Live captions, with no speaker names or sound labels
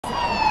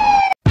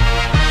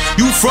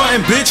You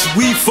frontin', bitch,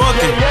 we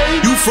fucking.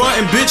 You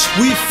frontin', bitch,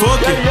 we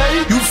fucking.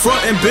 You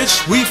frontin',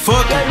 bitch, we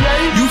fucking.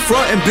 You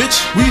frontin',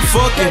 bitch, we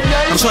fucking.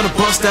 I'm tryna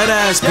bust that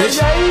ass,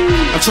 bitch.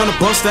 I'm tryna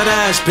bust that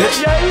ass,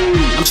 bitch.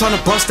 I'm tryna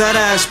bust that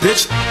ass,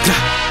 bitch.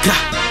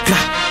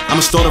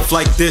 I'ma start off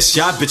like this,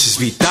 y'all bitches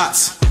be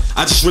dots.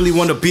 I just really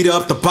wanna beat her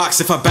up the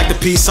box. If I back the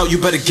piece out, you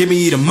better give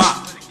me the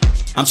mop.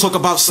 I'm talking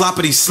about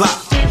sloppity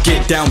slop.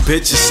 Get down,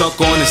 bitch, and suck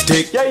on his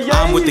dick.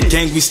 I'm with the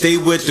gang, we stay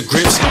with the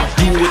grips.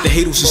 You with the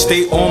haters who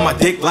stay on my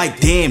dick. Like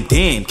damn,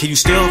 can you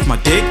stay off my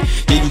dick?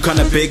 Yeah, you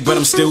kinda big, but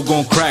I'm still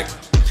gon' crack.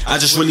 I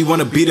just really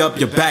wanna beat up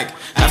your back.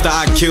 After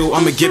I kill,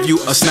 I'ma give you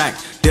a snack.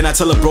 Then I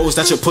tell the bros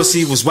that your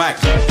pussy was whack.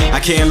 I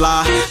can't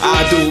lie,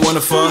 I do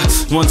wanna fuck.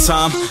 One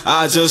time,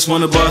 I just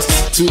wanna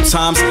bust. 2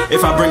 times,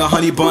 if I bring a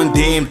honey bun,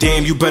 damn,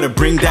 you better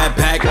bring that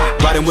back.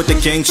 Riding with the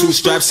gang, 2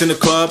 straps in the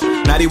club.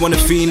 Now they wanna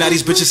feed, now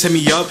these bitches hit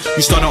me up.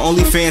 You start on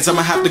OnlyFans,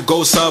 I'ma have to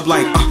go sub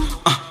like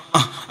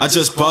I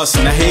just bust,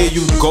 and I hear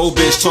you go,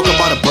 bitch. Talk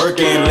about a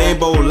Birkin,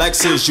 Lambo,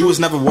 Lexus, you was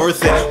never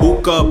worth it.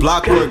 Hookah,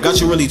 block work, got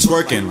you really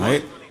twerking,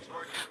 right?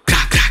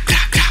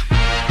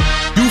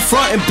 You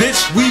frontin',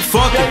 bitch, we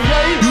fucking.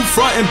 You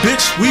frontin',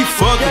 bitch, we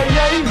fucking.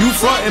 You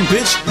frontin',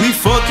 bitch, we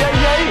fucking.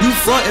 You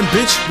frontin',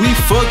 bitch, we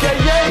fucking.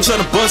 I'm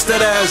tryna bust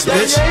that ass,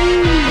 bitch.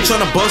 I'm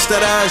tryna bust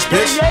that ass,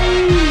 bitch.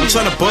 I'm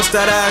tryna bust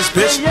that ass,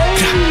 bitch.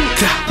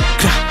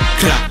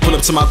 Pull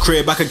up to my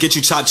crib, I could get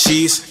you chopped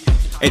cheese.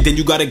 And then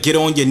you gotta get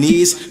on your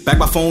knees. Back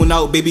my phone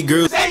out, baby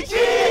girl. Hey, G!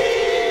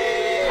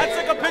 I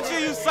took a picture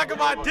of you sucking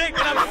my dick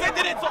and I'm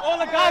sending it to all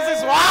the guys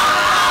as well.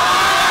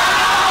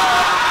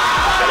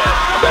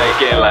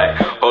 Back in like,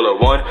 hold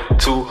up, 1,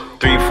 2,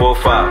 3, 4,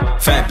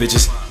 5. Fat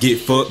bitches get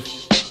fucked.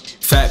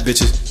 Fat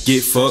bitches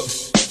get fucked.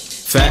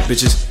 Fat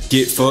bitches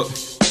get fucked.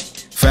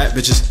 Fat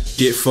bitches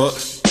get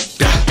fucked.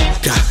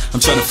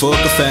 I'm tryna fuck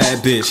a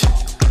fat bitch.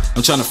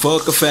 I'm tryna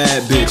fuck a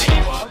fat bitch.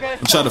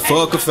 I'm tryna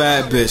fuck a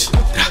fat bitch.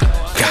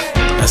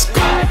 Let's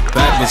go.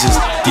 Fat bitches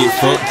get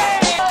fucked.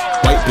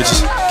 White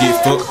bitches get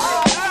fucked.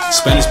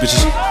 Spanish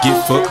bitches get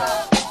fucked.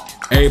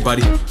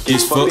 Everybody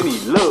gets fucked.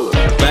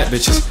 Fat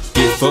bitches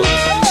get fucked.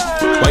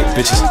 White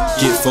bitches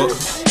get fucked.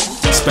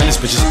 Spanish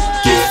bitches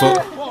get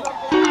fucked.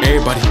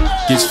 Everybody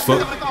gets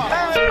fucked.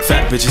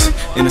 Fat bitches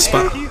in the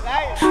spot.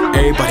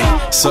 Everybody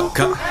suck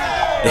up.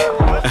 Yeah.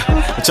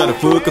 I'm tryna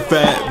fuck a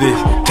fat bitch.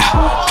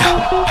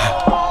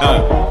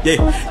 Yeah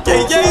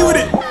with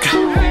it.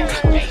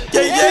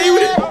 Yeah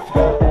with it.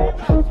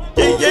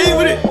 Yeah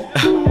with it.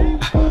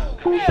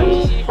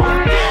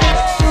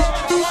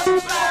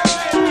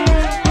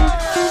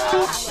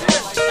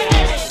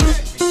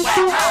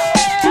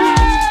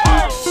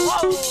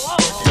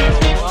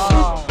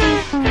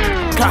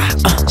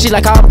 She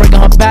like how I'm breaking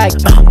her back.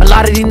 A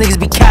lot of these niggas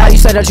be cat. You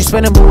said that you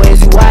spending, but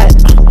where's you at?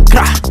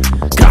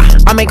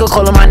 I make a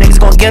call and my niggas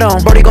gon' get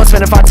on. Brody gon'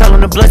 spin if I tell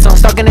him to blitz on.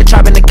 Stuck in the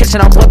trap in the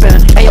kitchen, I'm whipping.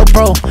 Hey yo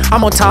bro,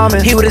 I'm on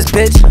timing. He with his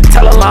bitch,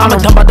 tell a llama.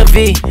 I'm dumb about the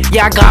V,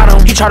 yeah I got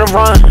him. He try to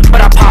run,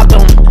 but I popped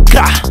him.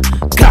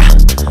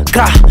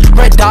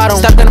 Red dot on.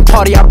 Stepped in the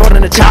party, I brought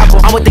in the chopper.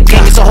 I'm with the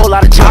gang, it's a whole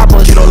lot of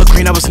choppers. You know look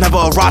green, I was never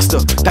a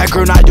roster. That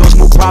girl not yours,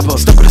 move proper.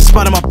 Step in the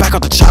spot in my back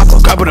out the chopper.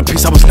 Grab with a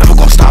piece, I was never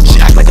gon' stop her.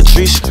 She act like a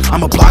treesh,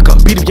 I'm a blocker.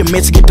 Beat up your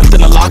mates and get dumped in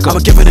the locker.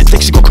 I'ma give her the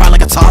dick, she gon' cry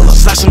like a toddler.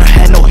 Slash on her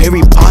head, no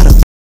Harry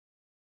Potter.